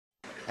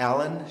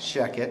Alan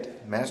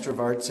Sheckett, Master of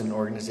Arts in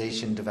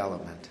Organization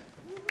Development.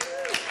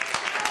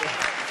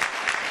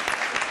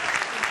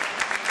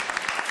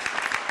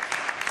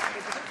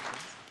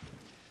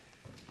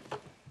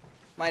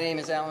 My name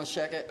is Alan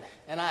Sheckett,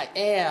 and I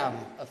am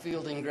a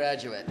Fielding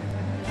graduate.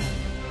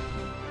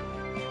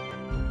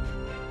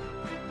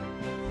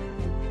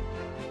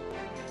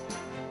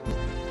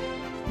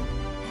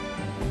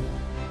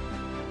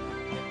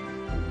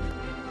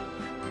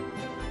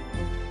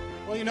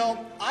 Well, you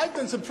know, I've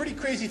done some pretty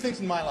crazy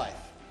things in my life.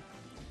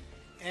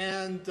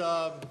 And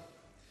I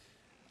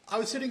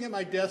was sitting at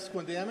my desk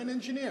one day. I'm an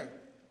engineer.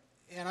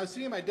 And I was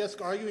sitting at my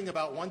desk arguing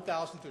about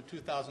 1,000th or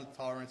 2,000th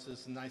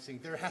tolerances, and I was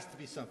thinking, there has to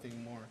be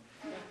something more.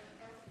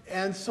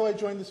 And so I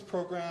joined this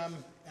program,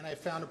 and I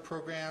found a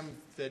program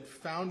that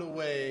found a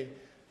way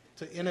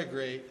to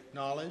integrate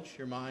knowledge,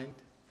 your mind,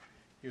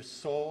 your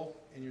soul,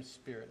 and your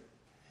spirit.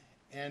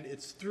 And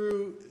it's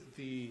through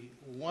the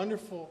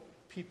wonderful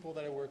people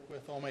that I work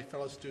with, all my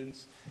fellow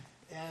students,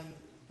 and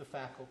the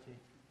faculty,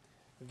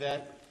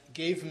 that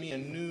gave me a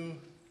new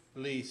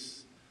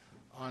lease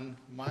on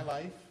my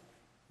life,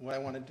 what I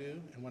want to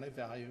do, and what I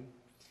value.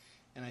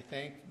 And I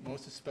thank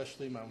most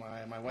especially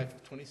my wife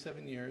of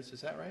 27 years, is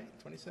that right?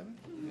 27?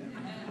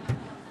 Yeah.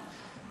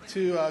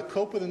 To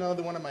cope with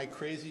another one of my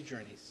crazy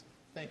journeys.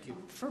 Thank you.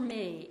 For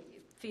me,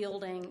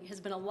 Fielding has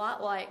been a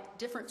lot like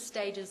different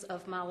stages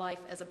of my life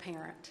as a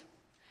parent.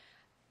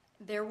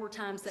 There were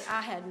times that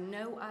I had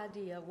no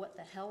idea what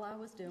the hell I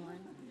was doing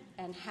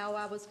and how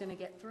I was going to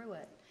get through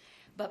it.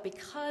 But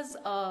because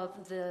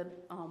of the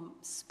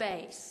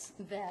space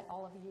that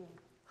all of you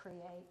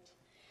create,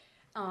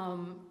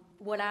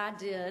 what I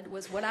did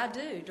was what I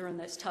do during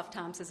those tough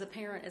times as a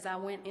parent is I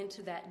went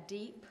into that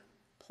deep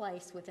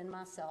place within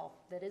myself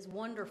that is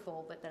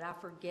wonderful but that I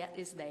forget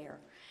is there.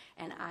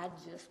 And I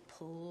just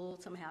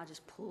pulled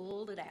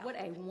it out. What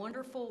a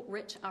wonderful,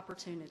 rich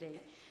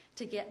opportunity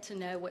to get to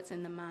know what's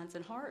in the minds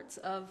and hearts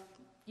of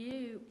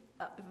you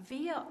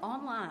via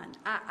online.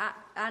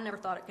 I never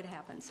thought it could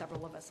happen.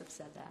 Several of us have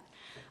said that.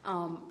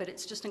 But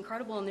it's just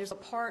incredible, and there's a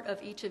part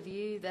of each of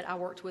you that I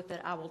worked with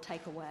that I will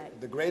take away.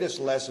 The greatest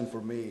lesson for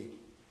me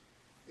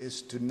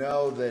is to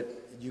know that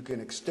you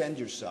can extend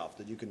yourself,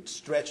 that you can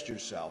stretch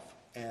yourself,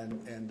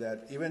 and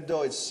that even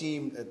though it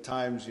seemed at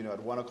times, you know, at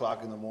 1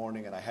 o'clock in the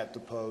morning and I had to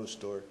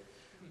post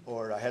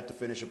or I had to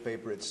finish a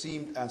paper, it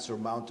seemed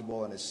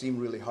unsurmountable and it seemed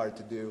really hard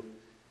to do,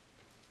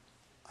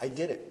 I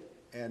did it.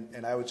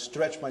 And I would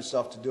stretch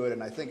myself to do it,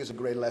 and I think it's a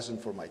great lesson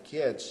for my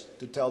kids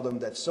to tell them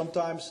that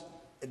sometimes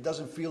it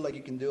doesn't feel like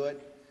you can do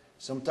it.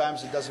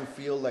 Sometimes it doesn't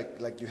feel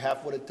like you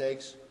have what it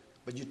takes,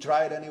 but you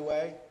try it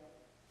anyway,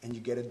 and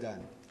you get it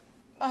done.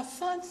 My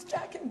sons,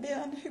 Jack and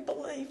Ben, who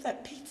believe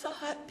that Pizza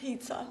Hut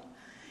pizza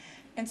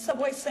and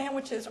Subway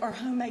sandwiches are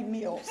homemade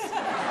meals.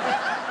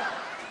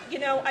 You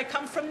know, I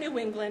come from New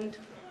England,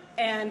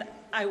 and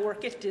I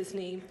work at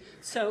Disney,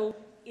 so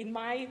in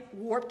my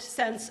warped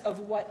sense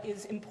of what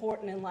is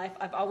important in life,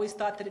 I've always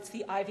thought that it's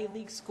the Ivy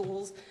League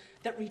schools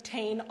that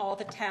retain all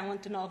the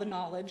talent and all the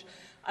knowledge.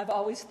 I've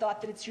always thought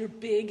that it's your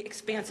big,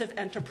 expansive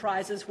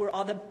enterprises where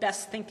all the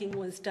best thinking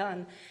was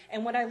done.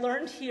 And what I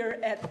learned here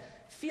at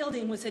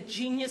Fielding was that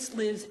genius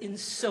lives in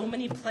so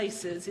many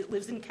places. It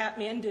lives in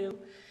Kathmandu.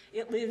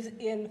 It lives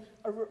in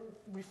a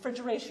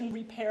refrigeration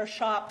repair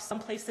shop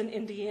someplace in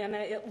Indiana.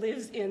 It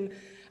lives in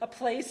a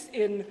place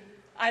in,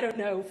 I don't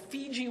know,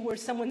 Fiji, where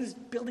someone's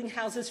building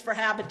houses for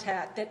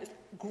habitat. That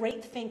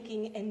great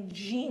thinking and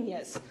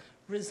genius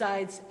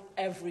resides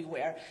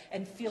everywhere.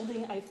 And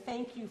Fielding, I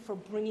thank you for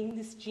bringing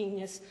this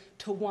genius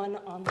to one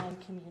online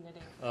community.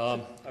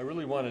 I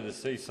really wanted to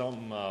say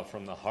something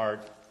from the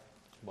heart,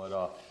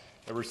 but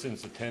ever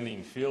since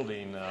attending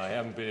Fielding, I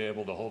haven't been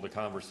able to hold a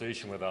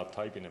conversation without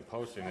typing and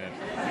posting it.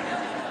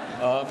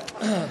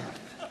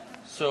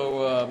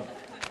 So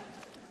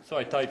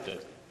I typed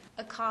it.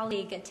 A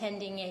colleague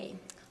attending a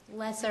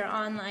lesser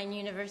online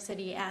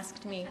university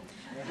asked me,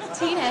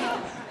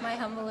 Tina, my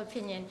humble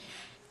opinion,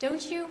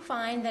 don't you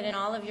find that in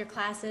all of your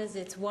classes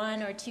it's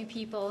one or two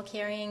people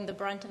carrying the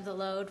brunt of the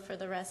load for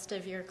the rest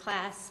of your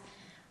class?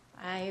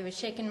 I was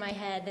shaking my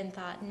head and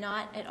thought,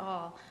 not at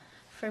all.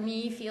 For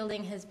me,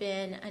 Fielding has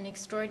been an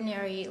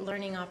extraordinary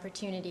learning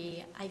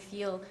opportunity. I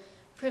feel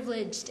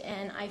privileged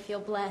and I feel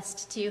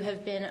blessed to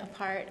have been a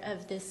part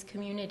of this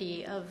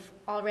community of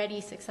already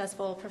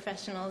successful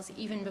professionals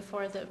even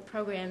before the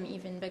program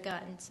even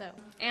begun.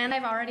 And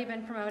I've already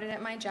been promoted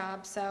at my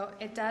job, so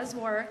it does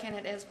work and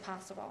it is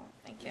possible.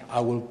 Thank you.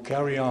 I will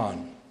carry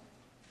on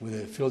with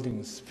a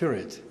Fielding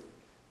spirit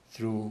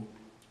through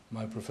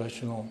my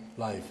professional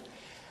life.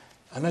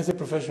 And as a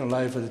professional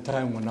life, at the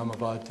time when I'm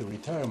about to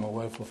retire, my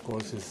wife, of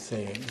course, is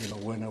saying, you know,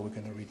 when are we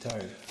going to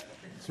retire?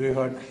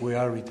 Sweetheart, we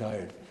are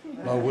retired.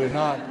 But we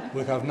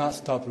have not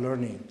stopped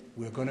learning.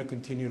 We're going to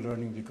continue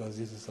learning because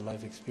this is a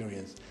life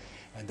experience,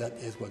 and that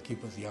is what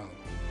keeps us young.